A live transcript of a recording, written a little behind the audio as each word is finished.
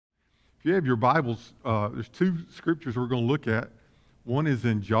If you have your Bibles, there's two scriptures we're going to look at. One is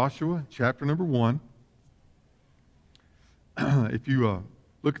in Joshua, chapter number 1. If you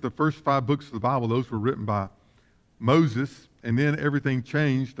look at the first 5 books of the Bible, those were written by Moses, and then everything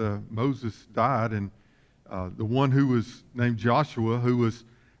changed. Moses died, and the one who was named Joshua, who was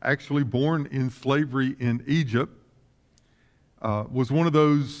actually born in slavery in Egypt, was one of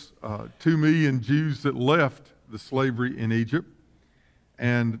those 2 million Jews that left the slavery in Egypt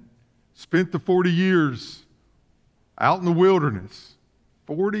and spent the 40 years out in the wilderness.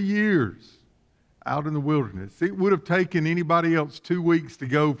 40 years out in the wilderness. It would have taken anybody else 2 weeks to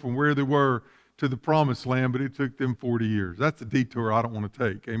go from where they were to the promised land, but it took them 40 years. That's a detour I don't want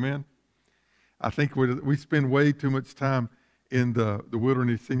to take. Amen? I think we spend way too much time in the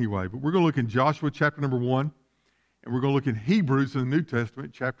wilderness anyway. But we're going to look in Joshua chapter number 1, and we're going to look in Hebrews in the New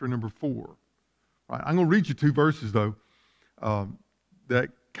Testament chapter number 4. Right, I'm going to read you 2 verses, though, that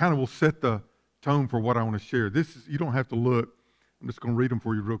kind of will set the tone for what I want to share. You don't have to look. I'm just going to read them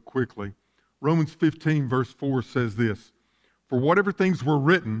for you real quickly. Romans 15, verse 4 says this: "For whatever things were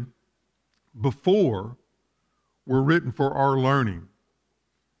written before were written for our learning."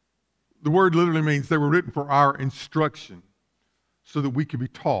 The word literally means they were written for our instruction so that we could be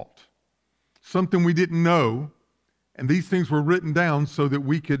taught. Something we didn't know, and these things were written down so that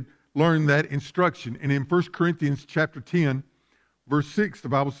we could learn that instruction. And in 1 Corinthians chapter 10, verse 6, the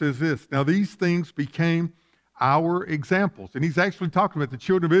Bible says this: "Now these things became our examples." And he's actually talking about the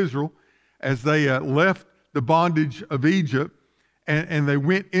children of Israel as they left the bondage of Egypt and they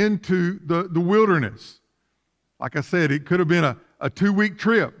went into the wilderness. Like I said, it could have been a 2-week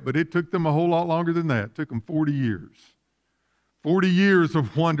trip, but it took them a whole lot longer than that. It took them 40 years. 40 years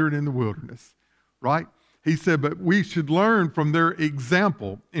of wandering in the wilderness, right? He said, but we should learn from their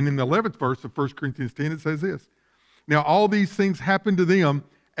example. And in the 11th verse of 1 Corinthians 10, it says this: "Now all these things happened to them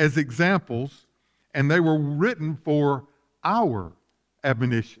as examples, and they were written for our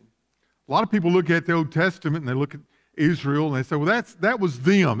admonition." A lot of people look at the Old Testament and they look at Israel and they say, well, that was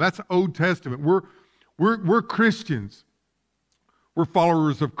them. That's Old Testament. We're Christians. We're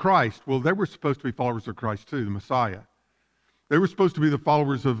followers of Christ. Well, they were supposed to be followers of Christ too, the Messiah. They were supposed to be the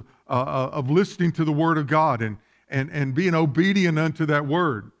followers of listening to the Word of God and being obedient unto that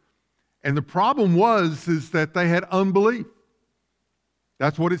Word. And the problem is that they had unbelief.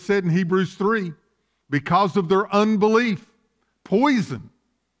 That's what it said in Hebrews 3. Because of their unbelief, poison.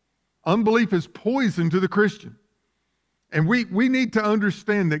 Unbelief is poison to the Christian. And we need to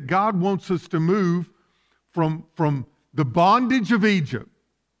understand that God wants us to move from the bondage of Egypt.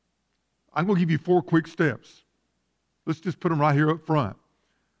 I'm going to give you 4 quick steps. Let's just put them right here up front.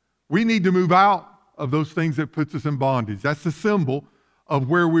 We need to move out of those things that puts us in bondage. That's the symbol of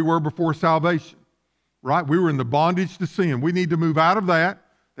where we were before salvation, right? We were in the bondage to sin. We need to move out of that.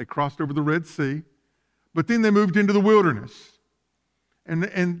 They crossed over the Red Sea, but then they moved into the wilderness.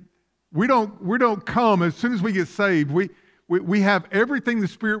 And we don't come as soon as we get saved. We have everything the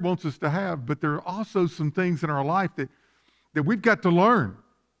Spirit wants us to have, but there are also some things in our life that we've got to learn.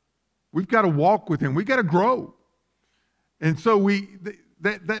 We've got to walk with Him. We've got to grow. And so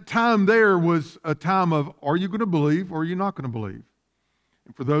that time there was a time of, are you going to believe or are you not going to believe?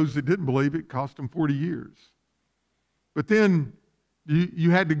 And for those that didn't believe, it cost them 40 years. But then you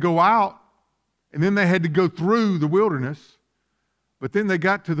had to go out, and then they had to go through the wilderness. But then they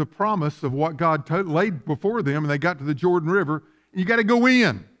got to the promise of what God laid before them, and they got to the Jordan River, and you got to go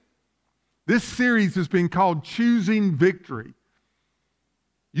in. This series has been called Choosing Victory.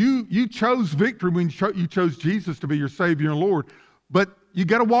 You chose victory when you chose Jesus to be your Savior and Lord, but you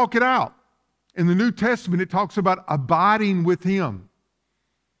got to walk it out. In the New Testament, it talks about abiding with Him.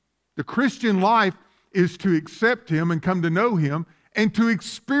 The Christian life is to accept Him and come to know Him and to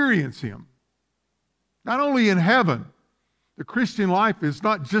experience Him. Not only in heaven, the Christian life is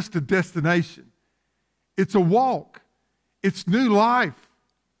not just a destination. It's a walk. It's new life.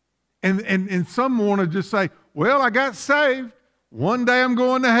 And some want to just say, well, I got saved. One day I'm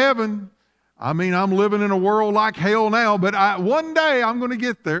going to heaven. I mean, I'm living in a world like hell now, but one day I'm going to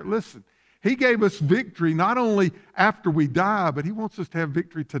get there. Listen, He gave us victory not only after we die, but He wants us to have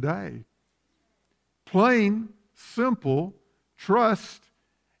victory today. Plain, simple, trust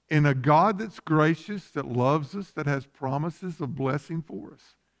in a God that's gracious, that loves us, that has promises of blessing for us.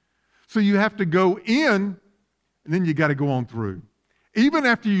 So you have to go in, and then you got to go on through. Even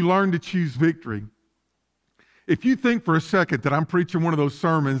after you learn to choose victory, if you think for a second that I'm preaching one of those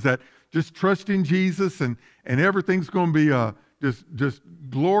sermons that just trust in Jesus and everything's going to be just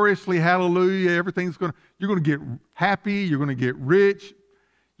gloriously hallelujah, you're going to get happy, you're going to get rich,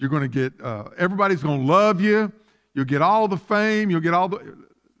 you're going to get, everybody's going to love you, you'll get all the fame, you'll get all the...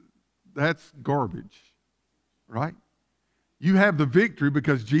 that's garbage, right? You have the victory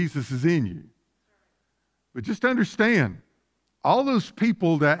because Jesus is in you. But just understand, all those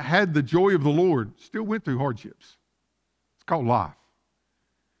people that had the joy of the Lord still went through hardships. It's called life.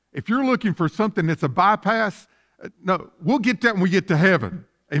 If you're looking for something that's a bypass, no, we'll get that when we get to heaven.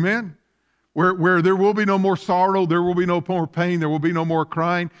 Amen? Where there will be no more sorrow, there will be no more pain, there will be no more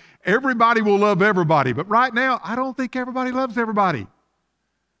crying. Everybody will love everybody. But right now, I don't think everybody loves everybody.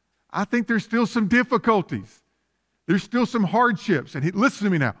 I think there's still some difficulties. There's still some hardships. And listen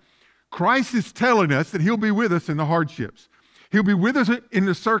to me now. Christ is telling us that He'll be with us in the hardships. He'll be with us in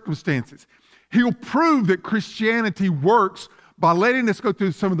the circumstances. He'll prove that Christianity works by letting us go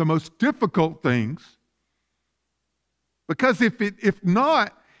through some of the most difficult things. Because if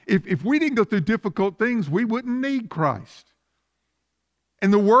we didn't go through difficult things, we wouldn't need Christ.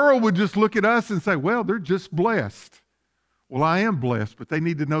 And the world would just look at us and say, well, they're just blessed. Well, I am blessed, but they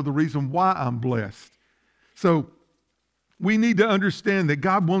need to know the reason why I'm blessed. So we need to understand that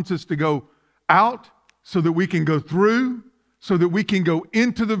God wants us to go out so that we can go through, so that we can go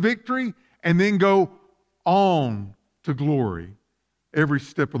into the victory, and then go on to glory every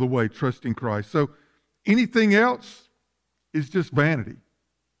step of the way, trusting Christ. So anything else is just vanity.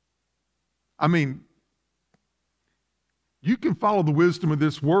 I mean, you can follow the wisdom of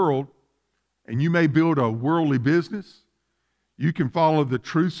this world, and you may build a worldly business. You can follow the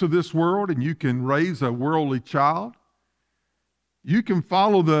truths of this world, and you can raise a worldly child. You can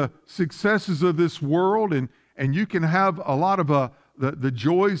follow the successes of this world, and you can have a lot of the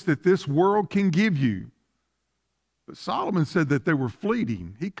joys that this world can give you. But Solomon said that they were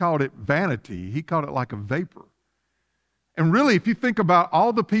fleeting. He called it vanity. He called it like a vapor. And really, if you think about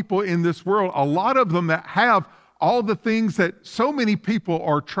all the people in this world, a lot of them that have all the things that so many people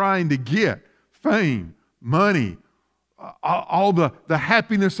are trying to get, fame, money, all the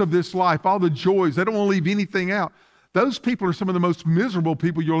happiness of this life, all the joys, they don't want to leave anything out. Those people are some of the most miserable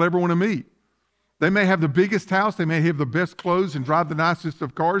people you'll ever want to meet. They may have the biggest house, they may have the best clothes and drive the nicest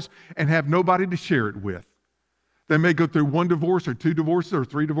of cars and have nobody to share it with. They may go through 1 divorce or 2 divorces or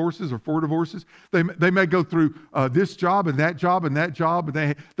 3 divorces or 4 divorces. They may go through this job and that job and that job.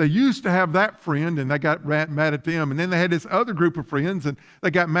 And they used to have that friend and they got mad at them. And then they had this other group of friends and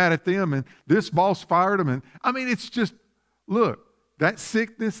they got mad at them. And this boss fired them. And I mean, it's just, look, that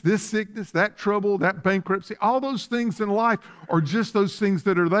sickness, that trouble, that bankruptcy, all those things in life are just those things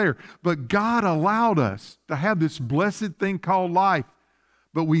that are there. But God allowed us to have this blessed thing called life.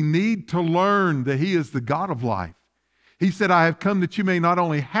 But we need to learn that He is the God of life. He said, I have come that you may not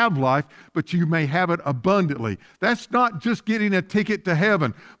only have life, but you may have it abundantly. That's not just getting a ticket to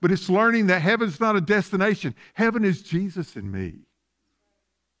heaven, but it's learning that heaven's not a destination. Heaven is Jesus and me.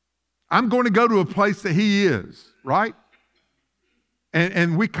 I'm going to go to a place that He is, right?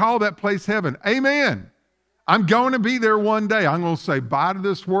 And we call that place heaven. Amen. I'm going to be there one day. I'm going to say bye to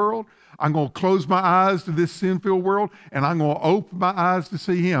this world. I'm going to close my eyes to this sin-filled world, and I'm going to open my eyes to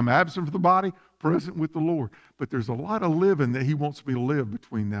see Him, absent from the body, present with the Lord. But there's a lot of living that He wants me to live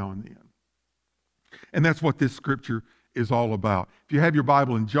between now and then. And that's what this scripture is all about. If you have your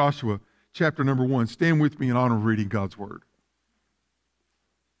Bible in Joshua chapter number 1, stand with me in honor of reading God's Word.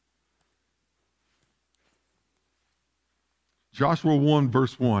 Joshua 1,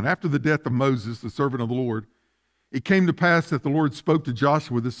 verse 1. After the death of Moses, the servant of the Lord, it came to pass that the Lord spoke to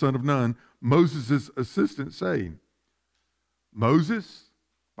Joshua, the son of Nun, Moses' assistant, saying, Moses,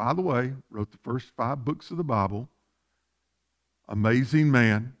 by the way, wrote the first 5 books of the Bible, amazing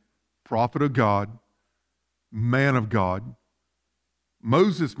man, prophet of God, man of God.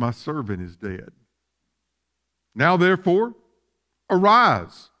 Moses, my servant, is dead. Now, therefore,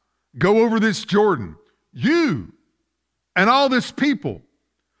 arise, go over this Jordan, you and all this people,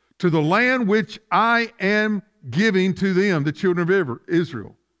 to the land which I am giving to them, the children of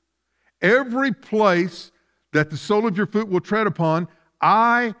Israel. Every place that the sole of your foot will tread upon,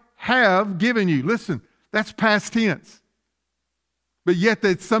 I have given you. Listen, that's past tense. But yet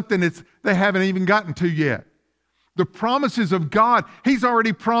that's something they haven't even gotten to yet. The promises of God, He's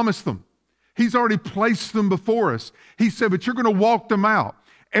already promised them. He's already placed them before us. He said, but you're going to walk them out.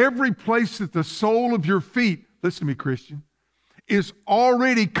 Every place that the sole of your feet, listen to me, Christian, is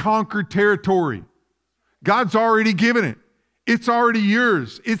already conquered territory. God's already given it. It's already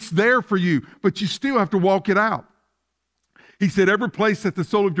yours. It's there for you, but you still have to walk it out. He said, every place that the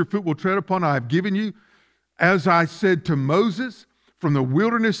sole of your foot will tread upon, I have given you, as I said to Moses, from the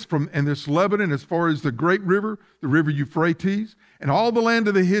wilderness and this Lebanon, as far as the great river, the river Euphrates, and all the land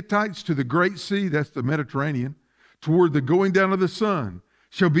of the Hittites to the great sea, that's the Mediterranean, toward the going down of the sun,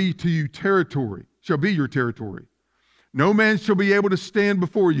 shall be your territory. No man shall be able to stand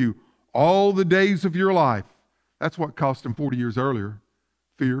before you. all the days of your life. That's what cost them 40 years earlier,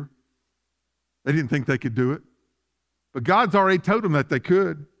 fear. They didn't think they could do it. But God's already told them that they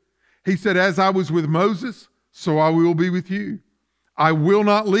could. He said, as I was with Moses, so I will be with you. I will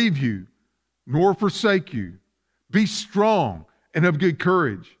not leave you, nor forsake you. Be strong and of good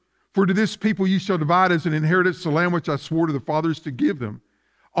courage. For to this people you shall divide as an inheritance the land which I swore to the fathers to give them.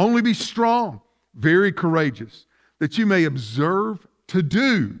 Only be strong, very courageous, that you may observe to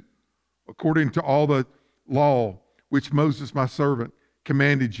do according to all the law which Moses my servant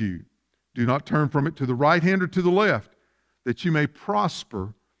commanded you. Do not turn from it to the right hand or to the left, that you may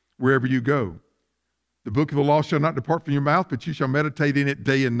prosper wherever you go. The book of the law shall not depart from your mouth, but you shall meditate in it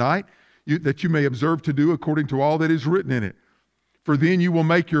day and night, that you may observe to do according to all that is written in it. For then you will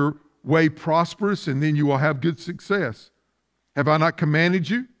make your way prosperous, and then you will have good success. Have I not commanded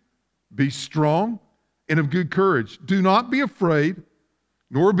you? Be strong and of good courage. Do not be afraid,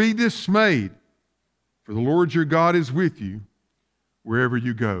 nor be dismayed, for the Lord your God is with you wherever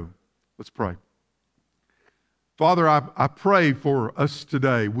you go. Let's pray. Father, I pray for us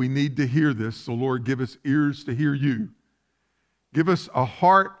today. We need to hear this, so Lord, give us ears to hear you. Give us a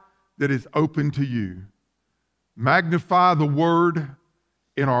heart that is open to you. Magnify the word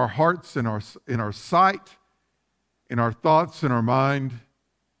in our hearts, in our sight, in our thoughts, in our mind.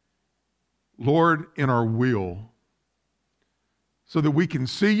 Lord, in our will, so that we can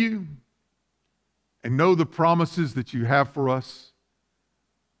see you and know the promises that you have for us.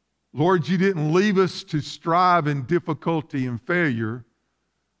 Lord, you didn't leave us to strive in difficulty and failure,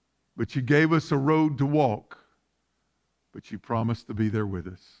 but you gave us a road to walk, but you promised to be there with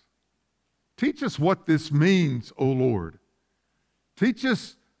us. Teach us what this means, O Lord. Teach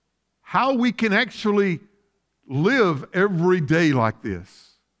us how we can actually live every day like this.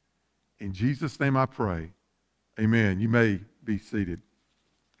 In Jesus' name I pray. Amen. You may be seated.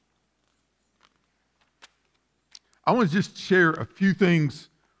 I want to just share a few things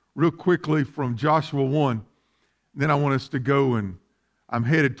real quickly from Joshua 1. Then I want us to go, and I'm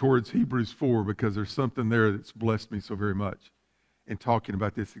headed towards Hebrews 4 because there's something there that's blessed me so very much in talking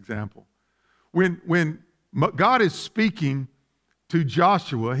about this example. When God is speaking to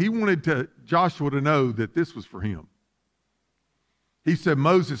Joshua, he wanted Joshua to know that this was for him. He said,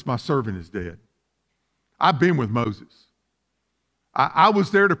 Moses, my servant, is dead. I've been with Moses. I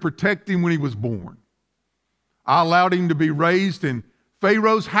was there to protect him when he was born. I allowed him to be raised in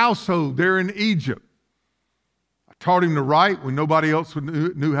Pharaoh's household there in Egypt. I taught him to write when nobody else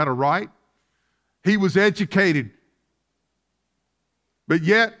knew how to write. He was educated. But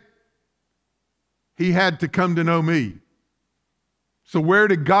yet, he had to come to know me. So where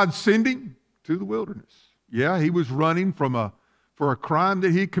did God send him? To the wilderness. Yeah, he was running for a crime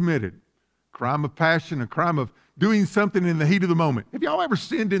that he committed. Crime of passion, a crime of doing something in the heat of the moment. Have y'all ever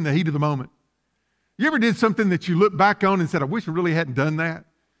sinned in the heat of the moment? You ever did something that you look back on and said, I wish I really hadn't done that?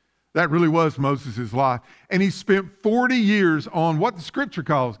 That really was Moses' life. And he spent 40 years on what the scripture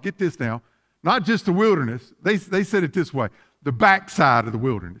calls, get this now, not just the wilderness. They said it this way, the backside of the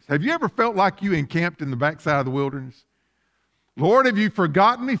wilderness. Have you ever felt like you encamped in the backside of the wilderness? Lord, have you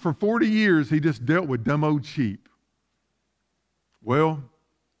forgotten me? For 40 years, he just dealt with dumb old sheep. Well,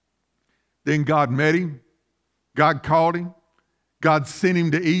 then God met him. God called him. God sent him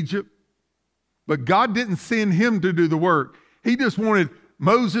to Egypt. But God didn't send him to do the work. He just wanted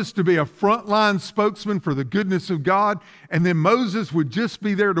Moses to be a frontline spokesman for the goodness of God, and then Moses would just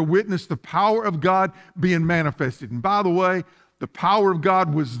be there to witness the power of God being manifested. And by the way, the power of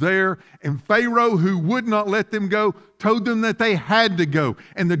God was there, and Pharaoh, who would not let them go, told them that they had to go.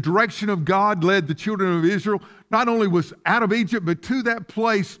 And the direction of God led the children of Israel, not only was out of Egypt, but to that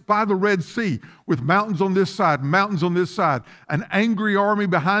place by the Red Sea, with mountains on this side, mountains on this side, an angry army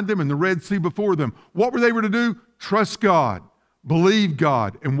behind them and the Red Sea before them. What were they to do? Trust God, believe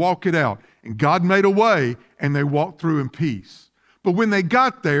God, and walk it out. And God made a way, and they walked through in peace. But when they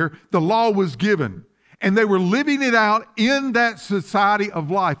got there, the law was given. And they were living it out in that society of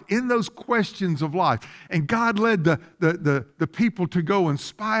life, in those questions of life. And God led the people to go and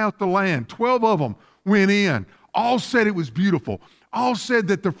spy out the land. 12 of them went in. All said it was beautiful. All said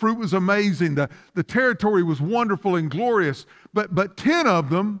that the fruit was amazing. The territory was wonderful and glorious. But 10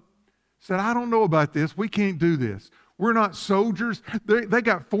 of them said, I don't know about this. We can't do this. We're not soldiers. They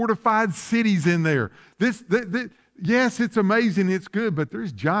got fortified cities in there. Yes, it's amazing. It's good. But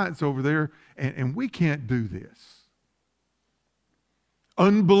there's giants over there. And we can't do this.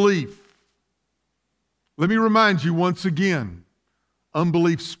 Unbelief. Let me remind you once again,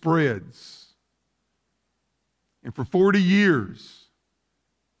 unbelief spreads. And for 40 years,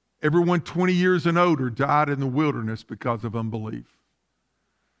 everyone 20 years and older died in the wilderness because of unbelief.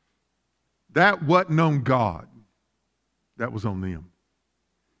 that wasn't on God. That was on them.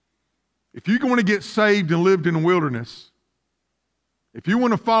 If you're going to get saved and lived in the wilderness, if you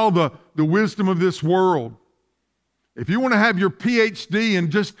want to follow the wisdom of this world, if you want to have your PhD in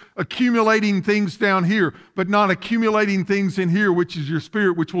just accumulating things down here, but not accumulating things in here, which is your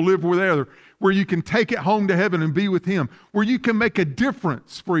spirit, which will live forever, where you can take it home to heaven and be with Him, where you can make a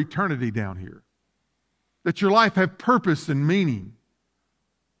difference for eternity down here, that your life have purpose and meaning.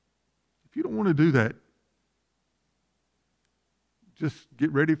 If you don't want to do that, just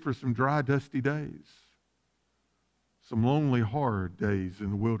get ready for some dry, dusty days, some lonely, hard days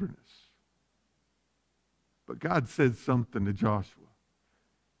in the wilderness. But God said something to Joshua.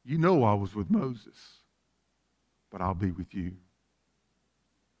 You know I was with Moses, but I'll be with you.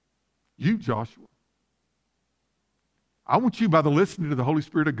 You, Joshua. I want you, by the listening to the Holy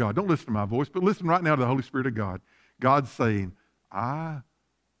Spirit of God, don't listen to my voice, but listen right now to the Holy Spirit of God. God's saying, I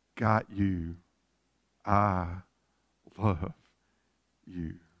got you. I love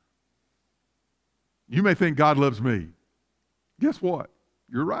you. You may think God loves me. Guess what?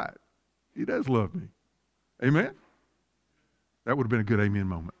 You're right. He does love me. Amen? That would have been a good amen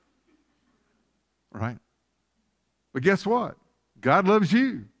moment. Right? But guess what? God loves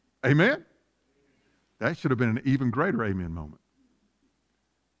you. Amen? That should have been an even greater amen moment.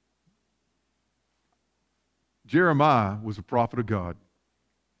 Jeremiah was a prophet of God.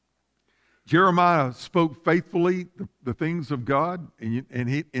 Jeremiah spoke faithfully the things of God, and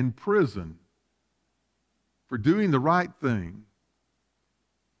he in prison for doing the right thing.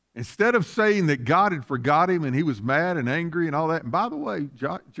 Instead of saying that God had forgot him and he was mad and angry and all that. And by the way,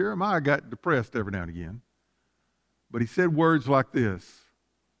 Jeremiah got depressed every now and again. But he said words like this.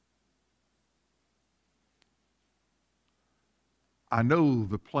 I know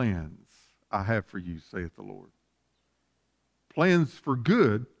the plans I have for you, saith the Lord. Plans for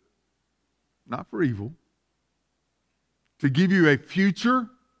good, not for evil. To give you a future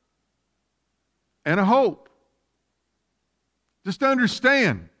and a hope. Just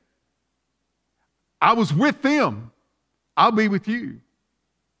understand. I was with them. I'll be with you.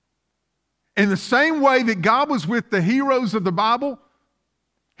 In the same way that God was with the heroes of the Bible,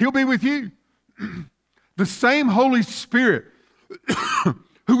 He'll be with you. The same Holy Spirit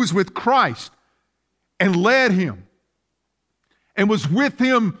who was with Christ and led Him and was with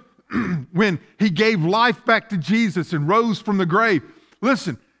Him when He gave life back to Jesus and rose from the grave.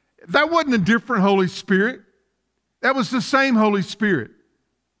 Listen, that wasn't a different Holy Spirit. That was the same Holy Spirit.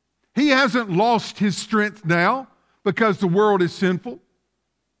 He hasn't lost His strength now because the world is sinful.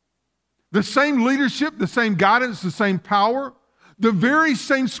 The same leadership, the same guidance, the same power, the very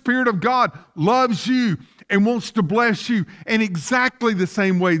same Spirit of God loves you and wants to bless you in exactly the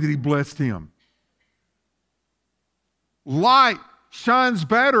same way that He blessed him. Light shines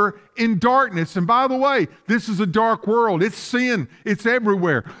better in darkness. And by the way, this is a dark world. It's sin. It's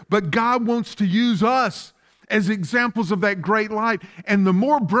everywhere. But God wants to use us as examples of that great light. And the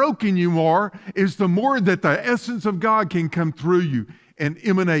more broken you are, is the more that the essence of God can come through you and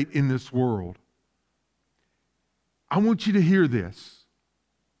emanate in this world. I want you to hear this.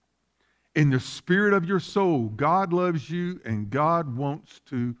 In the spirit of your soul, God loves you and God wants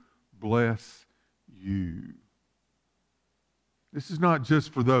to bless you. This is not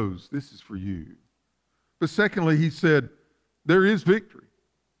just for those. This is for you. But secondly, he said, there is victory.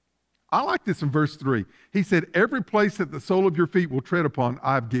 I like this in verse 3. He said, every place that the sole of your feet will tread upon,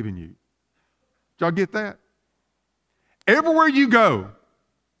 I've given you. Did y'all get that? Everywhere you go,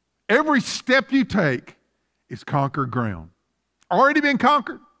 every step you take is conquered ground. Already been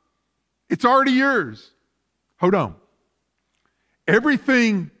conquered. It's already yours. Hold on.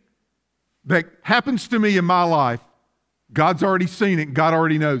 Everything that happens to me in my life, God's already seen it. God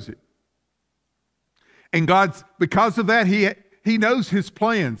already knows it. And because of that, He knows His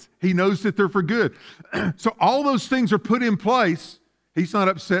plans. He knows that they're for good. So all those things are put in place. He's not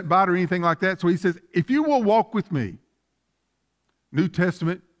upset by it or anything like that. So He says, if you will walk with me, New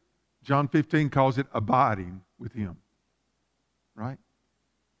Testament, John 15 calls it abiding with Him. Right?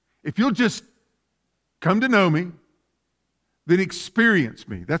 If you'll just come to know me, then experience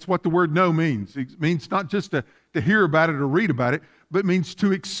me. That's what the word know means. It means not just to hear about it or read about it, but it means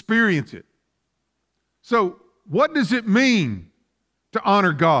to experience it. So what does it mean to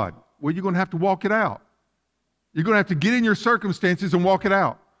honor God? Well, you're going to have to walk it out. You're going to have to get in your circumstances and walk it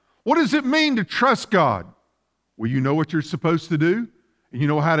out. What does it mean to trust God? Well, you know what you're supposed to do, and you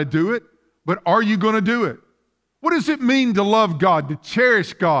know how to do it, but are you going to do it? What does it mean to love God, to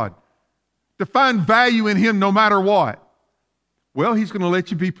cherish God, to find value in Him no matter what? Well, He's going to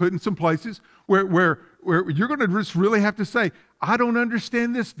let you be put in some places where you're going to just really have to say, I don't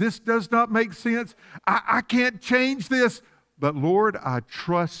understand this. This does not make sense. I can't change this. But Lord, I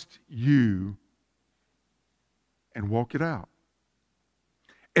trust you, and walk it out.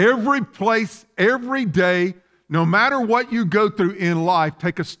 Every place, every day, no matter what you go through in life,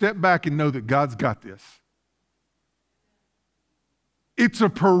 take a step back and know that God's got this. It's a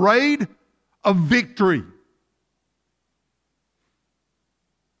parade of victory.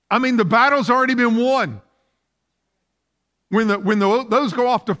 I mean, the battle's already been won. When those go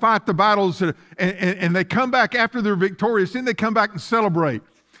off to fight the battles and they come back after they're victorious, then they come back and celebrate.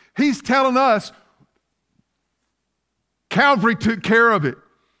 He's telling us Calvary took care of it.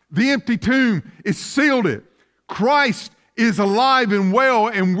 The empty tomb is sealed it. Christ is alive and well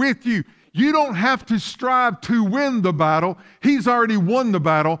and with you. You don't have to strive to win the battle. He's already won the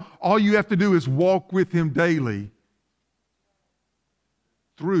battle. All you have to do is walk with him daily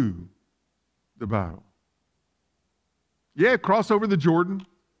through the battle. Yeah, cross over the Jordan.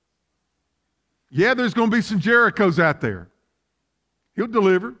 Yeah, there's going to be some Jerichos out there. He'll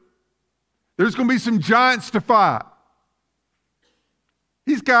deliver. There's going to be some giants to fight.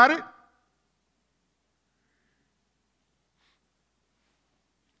 He's got it.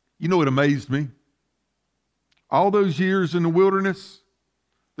 You know what amazed me? All those years in the wilderness,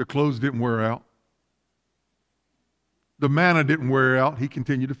 their clothes didn't wear out. The manna didn't wear out. He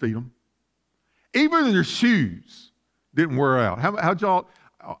continued to feed them. Even their shoes didn't wear out. How'd y'all,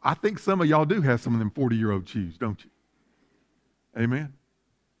 I think some of y'all do have some of them 40-year-old shoes, don't you? Amen.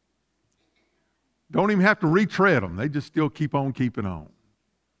 Don't even have to retread them. They just still keep on keeping on.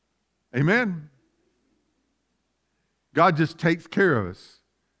 Amen. God just takes care of us.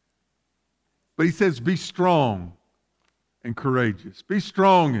 But he says, be strong and courageous. Be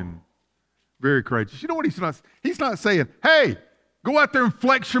strong and very courageous. You know what he's not saying, hey, go out there and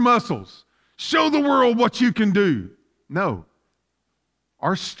flex your muscles. Show the world what you can do. No.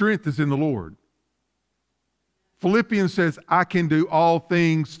 Our strength is in the Lord. Philippians says, I can do all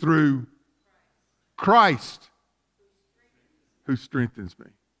things through Christ who strengthens me.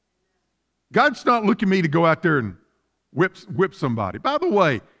 God's not looking at me to go out there and whip somebody. By the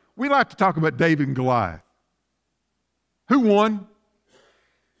way, we like to talk about David and Goliath. Who won?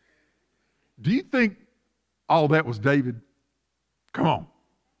 Do you think all that was David? Come on.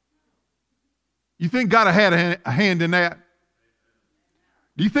 You think God had a hand in that?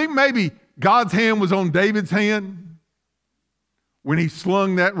 Do you think maybe God's hand was on David's hand when he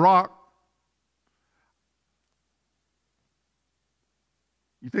slung that rock?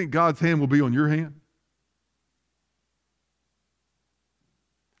 You think God's hand will be on your hand?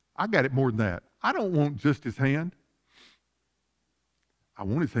 I got it more than that. I don't want just his hand. I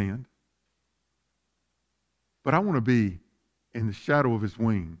want his hand. But I want to be in the shadow of his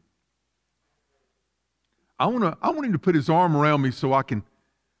wing. I want him to put his arm around me so I can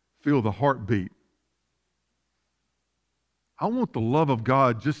feel the heartbeat. I want the love of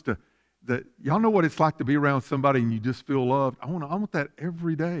God y'all know what it's like to be around somebody and you just feel loved? I want that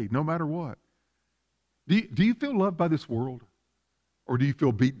every day, no matter what. Do you feel loved by this world? Or do you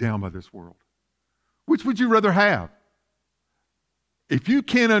feel beat down by this world? Which would you rather have? If you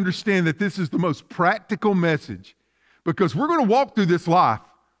can't understand that this is the most practical message, because we're going to walk through this life,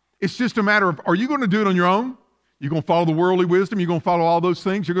 it's just a matter of, are you going to do it on your own? You're going to follow the worldly wisdom? You're going to follow all those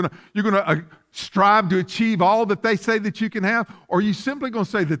things? You're going to strive to achieve all that they say that you can have? Or are you simply going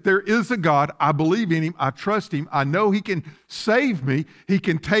to say that there is a God, I believe in him, I trust him, I know he can save me, he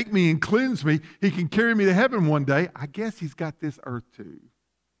can take me and cleanse me, he can carry me to heaven one day. I guess he's got this earth too.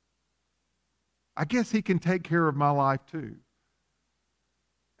 I guess he can take care of my life too.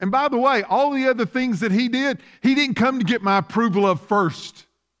 And by the way, all the other things that he did, he didn't come to get my approval of first.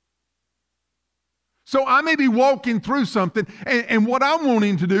 So I may be walking through something, and what I'm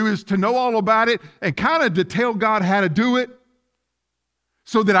wanting to do is to know all about it and kind of to tell God how to do it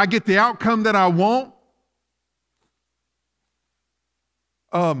so that I get the outcome that I want.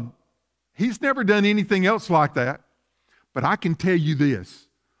 He's never done anything else like that. But I can tell you this.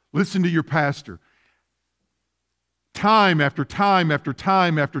 Listen to your pastor. Time after time after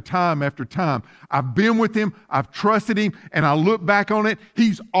time after time after time. I've been with him, I've trusted him, and I look back on it.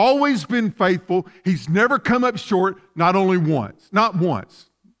 He's always been faithful. He's never come up short, not once.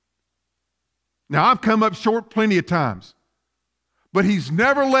 Now, I've come up short plenty of times, but he's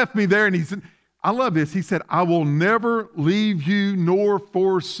never left me there. And I love this. He said, I will never leave you nor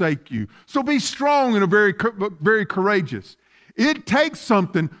forsake you. So be strong and very courageous. It takes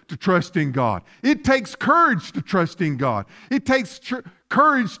something to trust in God. It takes courage to trust in God. It takes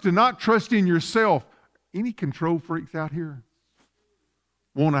courage to not trust in yourself. Any control freaks out here?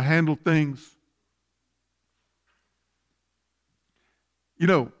 Want to handle things? You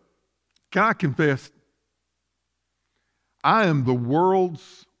know, can I confess? I am the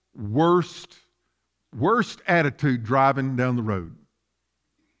world's worst attitude driving down the road.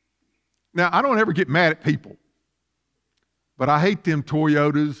 Now, I don't ever get mad at people, but I hate them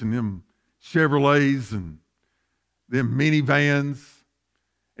Toyotas and them Chevrolets and them minivans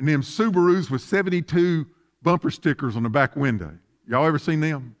and them Subarus with 72 bumper stickers on the back window. Y'all ever seen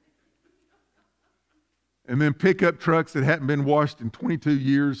them? And then pickup trucks that hadn't been washed in 22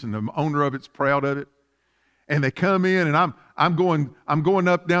 years and the owner of it's proud of it. And they come in and I'm going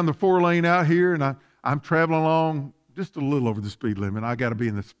up down the 4-lane out here and I'm traveling along just a little over the speed limit. I got to be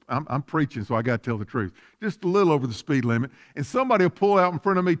in this, I'm preaching, so I got to tell the truth. Just a little over the speed limit. And somebody will pull out in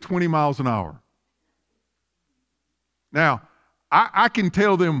front of me 20 miles an hour. Now, I can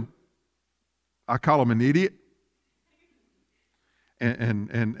tell them, I call them an idiot.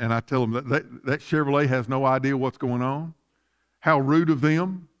 And I tell them that Chevrolet has no idea what's going on. How rude of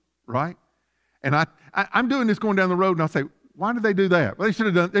them, right? And I'm doing this going down the road, and I say, why did they do that? Well,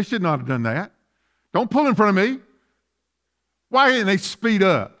 they should not have done that. Don't pull in front of me. Why didn't they speed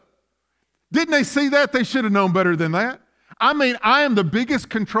up? Didn't they see that? They should have known better than that. I mean, I am the biggest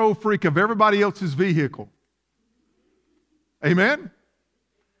control freak of everybody else's vehicle. Amen?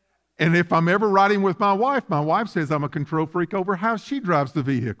 And if I'm ever riding with my wife says I'm a control freak over how she drives the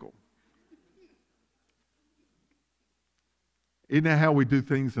vehicle. Isn't that how we do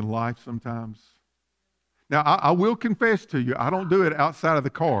things in life sometimes? Now, I will confess to you, I don't do it outside of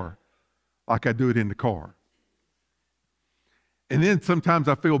the car like I do it in the car. And then sometimes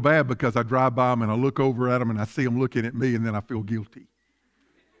I feel bad because I drive by them and I look over at them and I see them looking at me and then I feel guilty.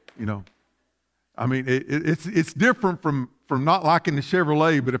 You know, I mean, it's different from not liking the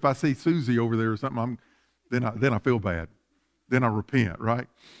Chevrolet, but if I see Susie over there or something, then I feel bad. Then I repent, right?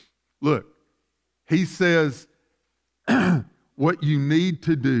 Look, he says what you need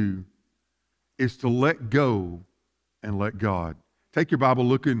to do is to let go and let God. Take your Bible,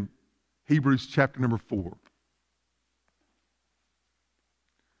 look in Hebrews chapter number 4.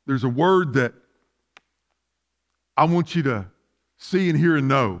 There's a word that I want you to see and hear and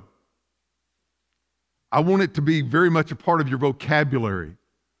know. I want it to be very much a part of your vocabulary.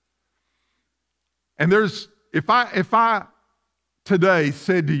 And if I today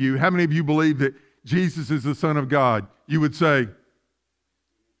said to you, how many of you believe that Jesus is the Son of God? You would say,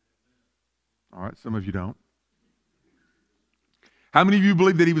 all right, some of you don't. How many of you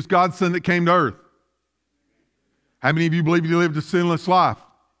believe that he was God's Son that came to earth? How many of you believe he lived a sinless life?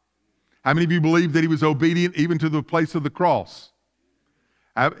 How many of you believe that he was obedient even to the place of the cross?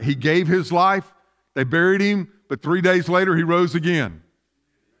 He gave his life, they buried him, but 3 days later he rose again.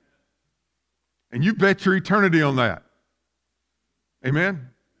 And you bet your eternity on that. Amen?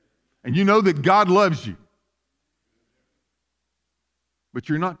 And you know that God loves you. But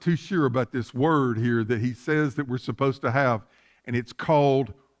you're not too sure about this word here that he says that we're supposed to have, and it's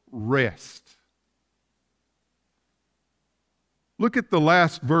called rest. Look at the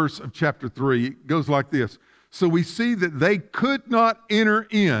last verse of chapter 3. It goes like this. So we see that they could not enter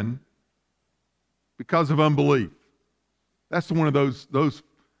in because of unbelief. That's one of those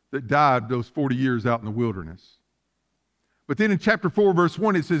that died those 40 years out in the wilderness. But then in chapter 4, verse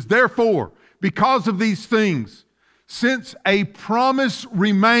 1, it says, therefore, because of these things, since a promise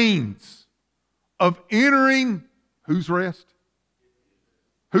remains of entering, whose rest?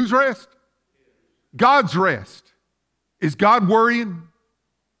 Whose rest? God's rest. Is God worrying?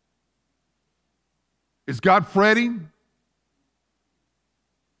 Is God fretting?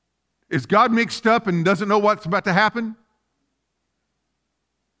 Is God mixed up and doesn't know what's about to happen?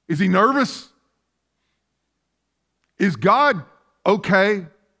 Is he nervous? Is God okay?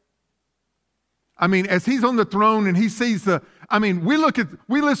 I mean, as he's on the throne and he sees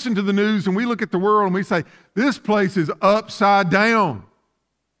we listen to the news and we look at the world and we say, this place is upside down.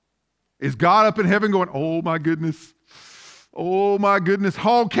 Is God up in heaven going, oh my goodness,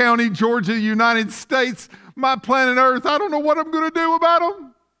 Hall County, Georgia, United States, my planet Earth, I don't know what I'm going to do about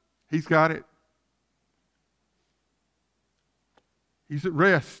them. He's got it. He's at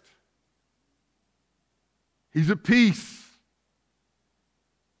rest. He's at peace.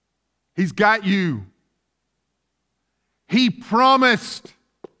 He's got you. He promised.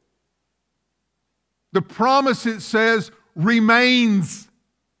 The promise, it says, remains.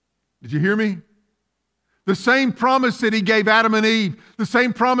 Did you hear me? The same promise that he gave Adam and Eve, the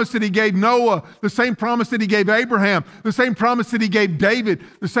same promise that he gave Noah, the same promise that he gave Abraham, the same promise that he gave David,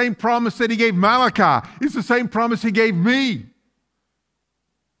 the same promise that he gave Malachi, it's the same promise he gave me.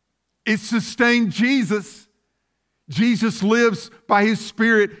 It sustained Jesus. Jesus lives by his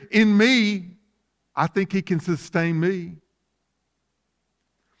Spirit in me. I think he can sustain me.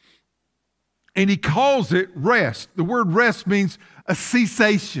 And he calls it rest. The word rest means a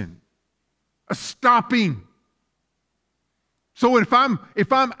cessation, a stopping. So if I'm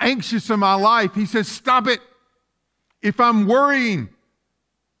anxious in my life, he says, stop it. If I'm worrying,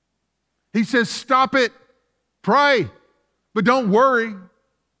 he says, stop it. Pray, but don't worry.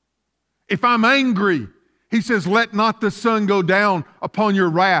 If I'm angry, he says, let not the sun go down upon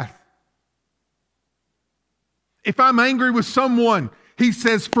your wrath. If I'm angry with someone, he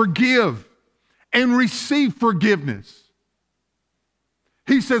says, forgive and receive forgiveness.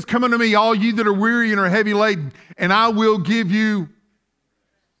 He says, come unto me, all you that are weary and are heavy laden, and I will give you.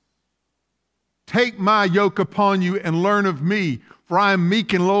 Take my yoke upon you and learn of me, for I am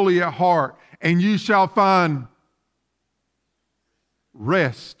meek and lowly at heart, and you shall find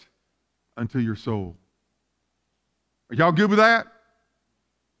rest unto your soul. Are y'all good with that?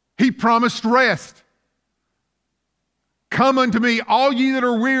 He promised rest. Come unto me, all ye that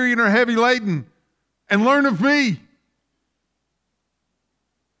are weary and are heavy laden, and learn of me.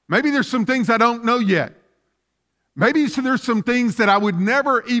 Maybe there's some things I don't know yet. Maybe there's some things that I would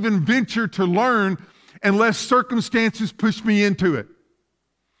never even venture to learn unless circumstances push me into it.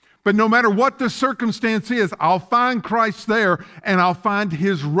 But no matter what the circumstance is, I'll find Christ there and I'll find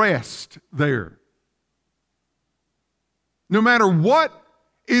his rest there. No matter what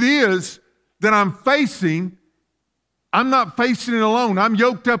it is that I'm facing, I'm not facing it alone. I'm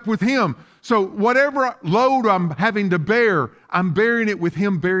yoked up with him. So whatever load I'm having to bear, I'm bearing it with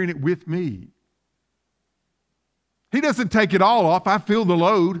him, bearing it with me. He doesn't take it all off. I feel the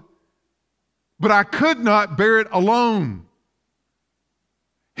load. But I could not bear it alone.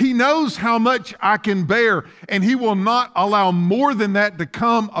 He knows how much I can bear, and he will not allow more than that to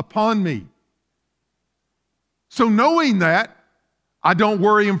come upon me. So knowing that, I don't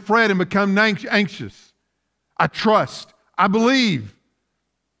worry and fret and become anxious. I trust. I believe.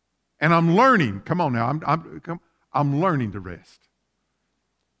 And I'm learning. Come on now. I'm learning to rest.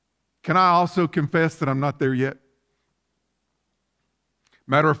 Can I also confess that I'm not there yet?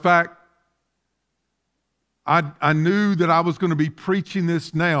 Matter of fact, I knew that I was going to be preaching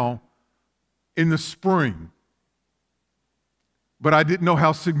this now in the spring. But I didn't know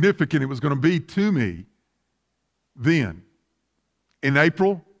how significant it was going to be to me then. In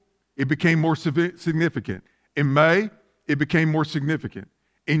April, it became more significant. In May, it became more significant.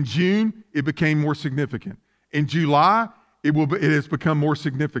 In June, it became more significant. In July, it has become more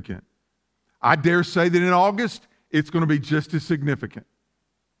significant. I dare say that in August, it's going to be just as significant.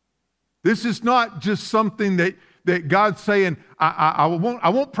 This is not just something that God's saying, I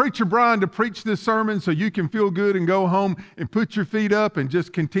want Preacher Brian to preach this sermon so you can feel good and go home and put your feet up and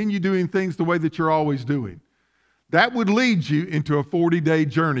just continue doing things the way that you're always doing. That would lead you into a 40-day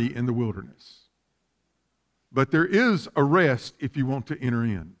journey in the wilderness. But there is a rest if you want to enter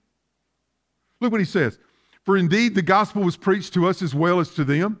in. Look what he says. For indeed the gospel was preached to us as well as to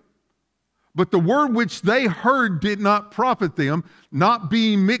them. But the word which they heard did not profit them, not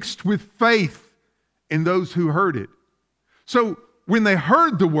being mixed with faith in those who heard it. So when they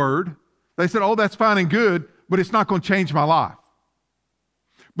heard the word, they said, oh, that's fine and good, but it's not going to change my life.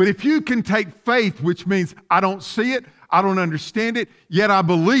 But if you can take faith, which means I don't see it, I don't understand it, yet I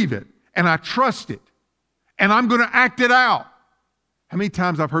believe it, and I trust it, and I'm going to act it out. How many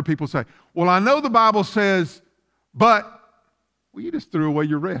times I've heard people say, well, I know the Bible says, but, well, you just threw away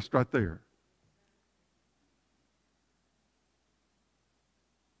your rest right there.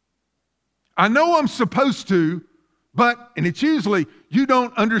 I know I'm supposed to, but, and it's usually, you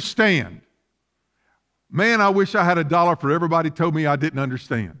don't understand. Man, I wish I had $1 for everybody told me I didn't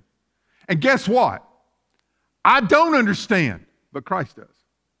understand. And guess what? I don't understand, but Christ does.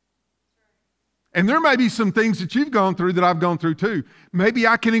 And there may be some things that you've gone through that I've gone through too. Maybe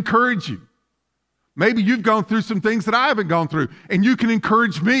I can encourage you. Maybe you've gone through some things that I haven't gone through, and you can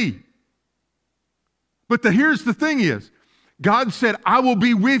encourage me. But here's the thing is, God said, I will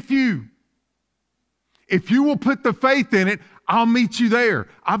be with you. If you will put the faith in it, I'll meet you there.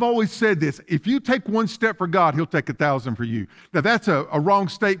 I've always said this. If you take one step for God, he'll take 1,000 for you. Now, that's a wrong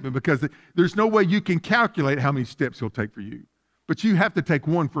statement because there's no way you can calculate how many steps he'll take for you. But you have to take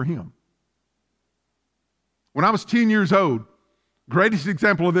one for him. When I was 10 years old, greatest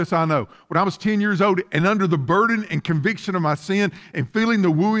example of this I know. When I was 10 years old and under the burden and conviction of my sin and feeling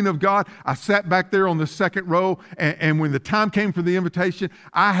the wooing of God, I sat back there on the second row. And when the time came for the invitation,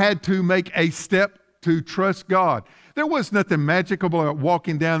 I had to make a step to trust God. There was nothing magical about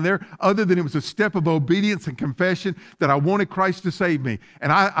walking down there other than it was a step of obedience and confession that I wanted Christ to save me.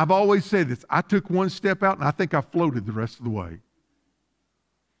 And I've always said this. I took one step out and I think I floated the rest of the way.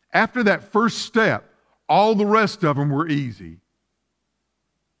 After that first step, all the rest of them were easy.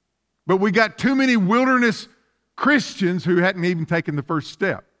 But we got too many wilderness Christians who hadn't even taken the first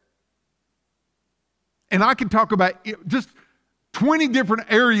step. And I can talk about just 20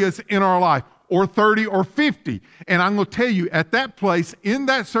 different areas in our life, or 30 or 50. And I'm going to tell you, at that place, in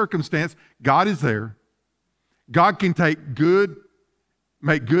that circumstance, God is there. God can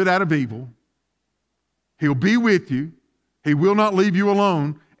make good out of evil. He'll be with you. He will not leave you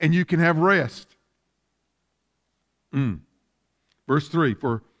alone, and you can have rest. Verse 3,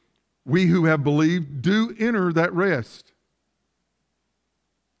 for we who have believed do enter that rest.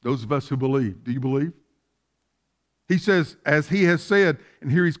 Those of us who believe, do you believe? He says, as he has said, and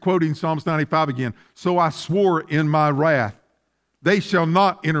here he's quoting Psalms 95 again, so I swore in my wrath, they shall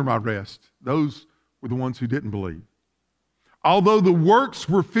not enter my rest. Those were the ones who didn't believe. Although the works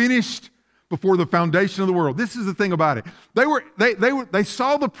were finished before the foundation of the world. This is the thing about it. They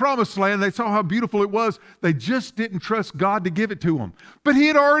saw the promised land. They saw how beautiful it was. They just didn't trust God to give it to them. But he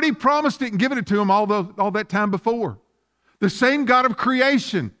had already promised it and given it to them all that time before. The same God of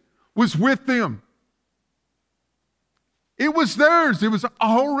creation was with them. It was theirs. It was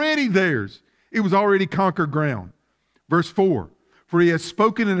already theirs. It was already conquered ground. Verse 4, for he has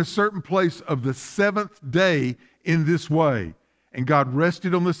spoken in a certain place of the seventh day in this way, and God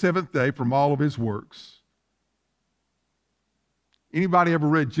rested on the seventh day from all of his works. Anybody ever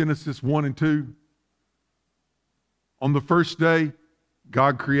read Genesis 1 and 2? On the first day,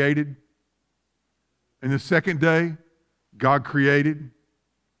 God created. And the second day, God created.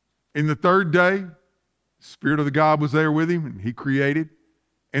 In the third day, the Spirit of the God was there with him, and he created.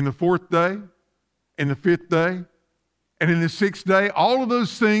 And the fourth day, and the fifth day, and in the sixth day, all of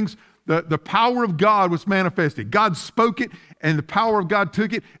those things, the power of God was manifested. God spoke it, and the power of God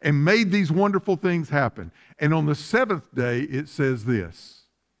took it and made these wonderful things happen. And on the seventh day, it says this: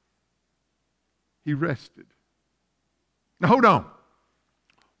 he rested. Now, hold on.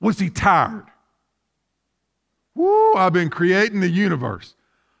 Was he tired? Woo, I've been creating the universe.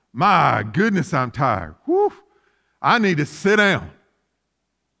 My goodness, I'm tired. Woo, I need to sit down.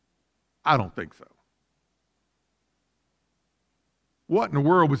 I don't think so. What in the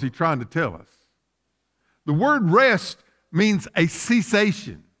world was he trying to tell us? The word rest means a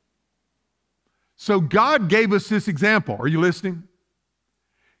cessation. So God gave us this example. Are you listening?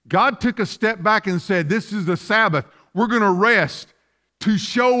 God took a step back and said, this is the Sabbath. We're going to rest to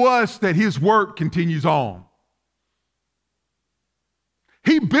show us that his work continues on.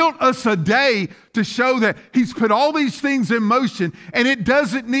 He built us a day to show that he's put all these things in motion and it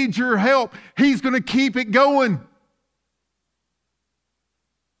doesn't need your help. He's going to keep it going.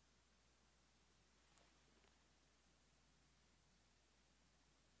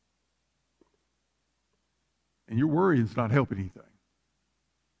 And your worrying's not helping anything.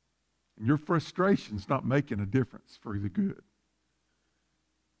 And your frustration's not making a difference for the good.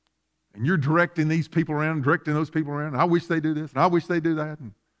 And you're directing these people around, directing those people around. I wish they do this, and I wish they do that.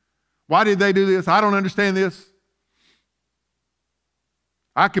 And why did they do this? I don't understand this.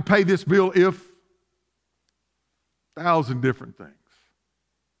 I could pay this bill if 1,000 different things.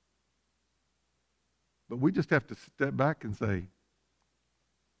 But we just have to step back and say,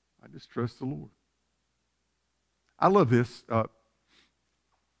 I just trust the Lord. I love this.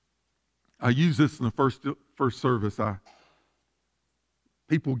 I use this in the first service.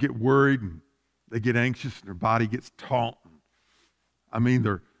 People get worried and they get anxious and their body gets taut. I mean,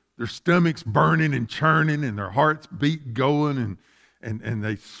 their stomach's burning and churning and their heart's beat going and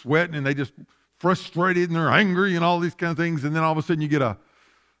they sweating and they just frustrated and they're angry and all these kind of things. And then all of a sudden you get I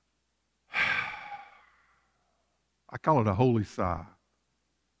call it a holy sigh.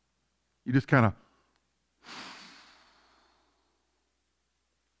 You just kind of,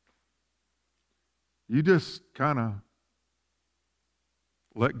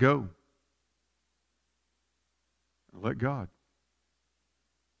 let go and let God.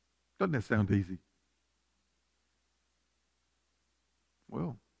 Doesn't that sound easy?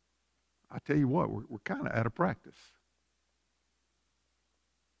 Well, I tell you what, we're kind of out of practice.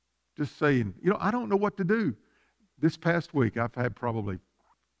 Just saying, I don't know what to do. This past week, I've had probably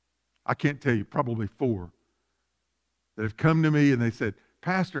 4 that have come to me and they said,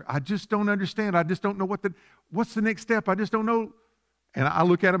 Pastor, I just don't understand. I just don't know what's the next step. I just don't know. And I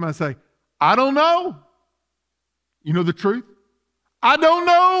look at them and I say, I don't know. You know the truth? I don't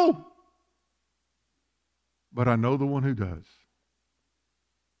know. But I know the one who does.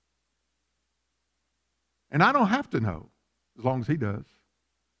 And I don't have to know as long as he does.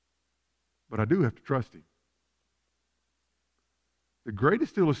 But I do have to trust him. The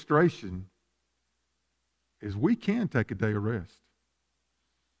greatest illustration is we can take a day of rest.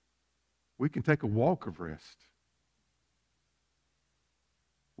 We can take a walk of rest.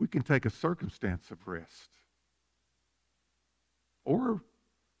 We can take a circumstance of rest. Or,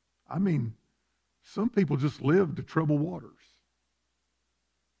 some people just live to trouble waters.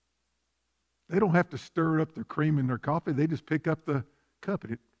 They don't have to stir up their cream in their coffee. They just pick up the cup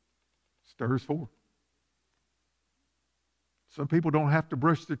and it stirs for them. Some people don't have to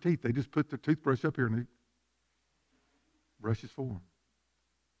brush their teeth. They just put their toothbrush up here and it brushes for them.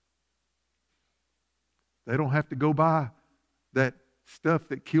 They don't have to go buy that stuff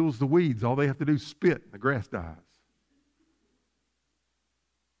that kills the weeds. All they have to do is spit and the grass dies.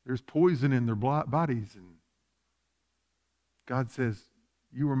 There's poison in their bodies, and God says,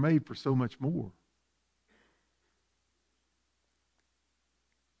 you were made for so much more.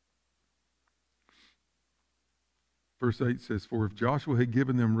 Verse 8 says, for if Joshua had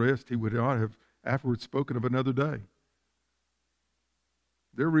given them rest, he would not have afterwards spoken of another day.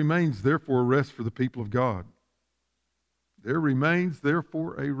 There remains therefore a rest for the people of God. There remains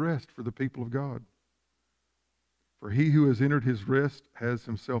therefore a rest for the people of God. For he who has entered his rest has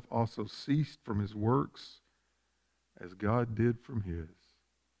himself also ceased from his works as God did from his.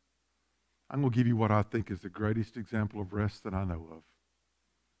 I'm going to give you what I think is the greatest example of rest that I know of.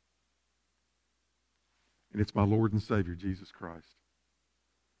 And it's my Lord and Savior, Jesus Christ.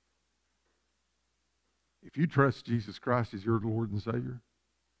 If you trust Jesus Christ as your Lord and Savior,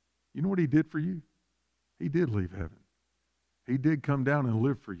 you know what he did for you? He did leave heaven. He did come down and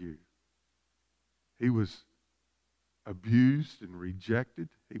live for you. He was abused and rejected.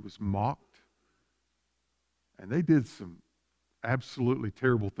 He was mocked. And they did some absolutely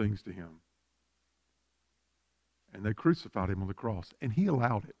terrible things to him. And they crucified him on the cross. And he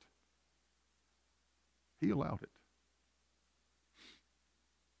allowed it. He allowed it.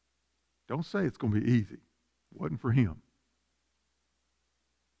 Don't say it's going to be easy. It wasn't for him.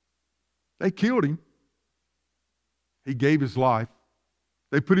 They killed him. He gave his life.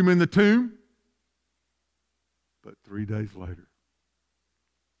 They put him in the tomb. But 3 days later,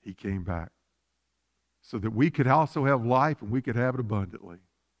 he came back so that we could also have life and we could have it abundantly.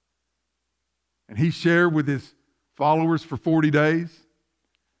 And he shared with his followers for 40 days.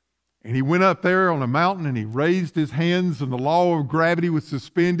 And he went up there on a mountain and he raised his hands and the law of gravity was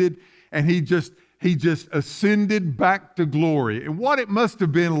suspended and he just ascended back to glory. And what it must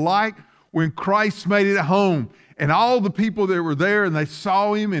have been like when Christ made it home and all the people that were there and they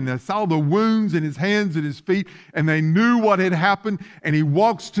saw him and they saw the wounds in his hands and his feet and they knew what had happened, and he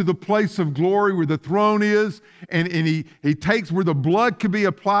walks to the place of glory where the throne is, and he takes where the blood could be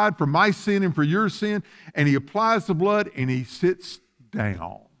applied for my sin and for your sin, and he applies the blood and he sits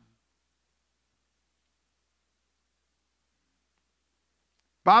down.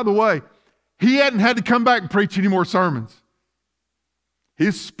 By the way, he hadn't had to come back and preach any more sermons.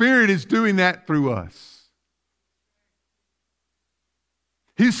 His Spirit is doing that through us.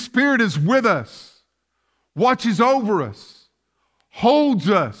 His Spirit is with us, watches over us, holds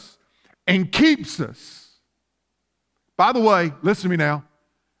us, and keeps us. By the way, listen to me now,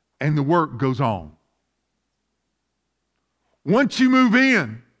 and the work goes on. Once you move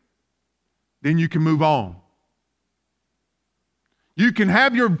in, then you can move on. You can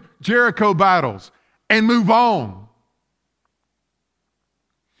have your Jericho battles and move on.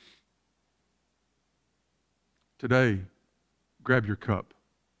 Today, grab your cup.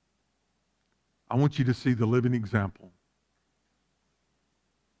 I want you to see the living example.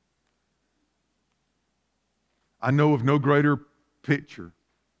 I know of no greater picture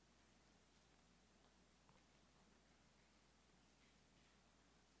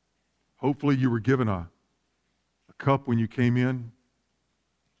hopefully you were given a cup when you came in.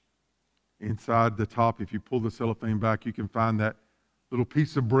 Inside the top, if you pull the cellophane back, you can find that little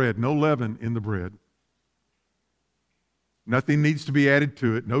piece of bread. No leaven in the bread. Nothing needs to be added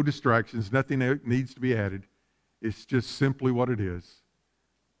to it. No distractions. Nothing needs to be added. It's just simply what it is.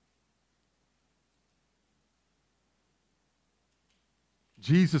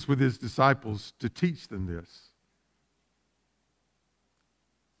 Jesus with his disciples, to teach them this,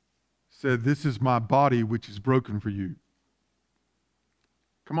 said, "This is my body which is broken for you."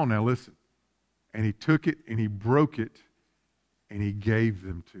 Come on now, listen. And he took it and he broke it and he gave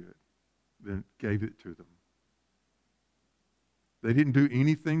them to it. Then gave it to them. They didn't do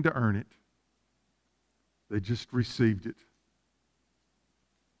anything to earn it. They just received it.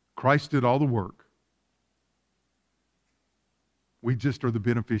 Christ did all the work. We just are the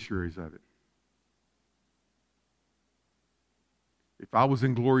beneficiaries of it. If I was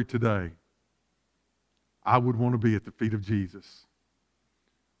in glory today, I would want to be at the feet of Jesus,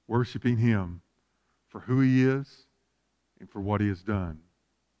 worshiping him for who he is and for what he has done.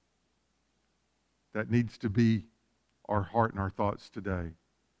 That needs to be our heart and our thoughts today.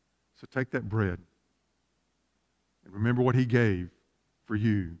 So take that bread and remember what he gave for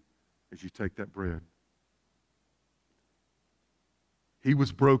you as you take that bread. He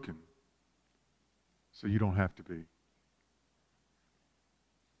was broken, so you don't have to be.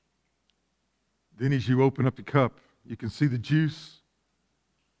 Then as you open up the cup, you can see the juice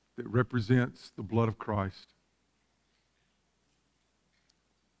that represents the blood of Christ.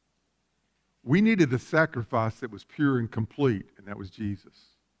 We needed a sacrifice that was pure and complete, and that was Jesus.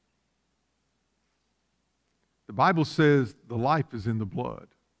 The Bible says the life is in the blood.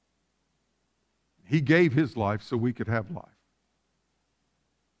 He gave his life so we could have life.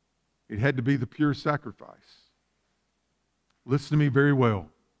 It had to be the pure sacrifice. Listen to me very well.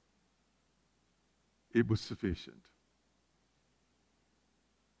 It was sufficient.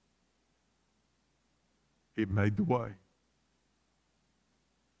 It made the way.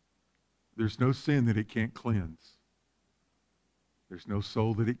 There's no sin that it can't cleanse. There's no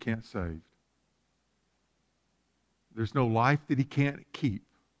soul that it can't save. There's no life that he can't keep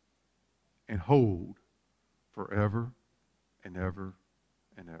and hold forever and ever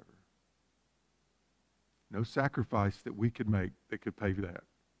and ever. No sacrifice that we could make that could pay that.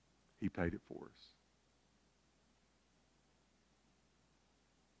 He paid it for us.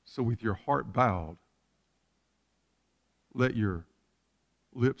 So with your heart bowed, let your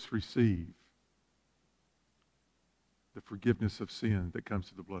lips receive the forgiveness of sin that comes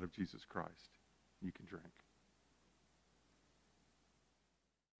through the blood of Jesus Christ. You can drink.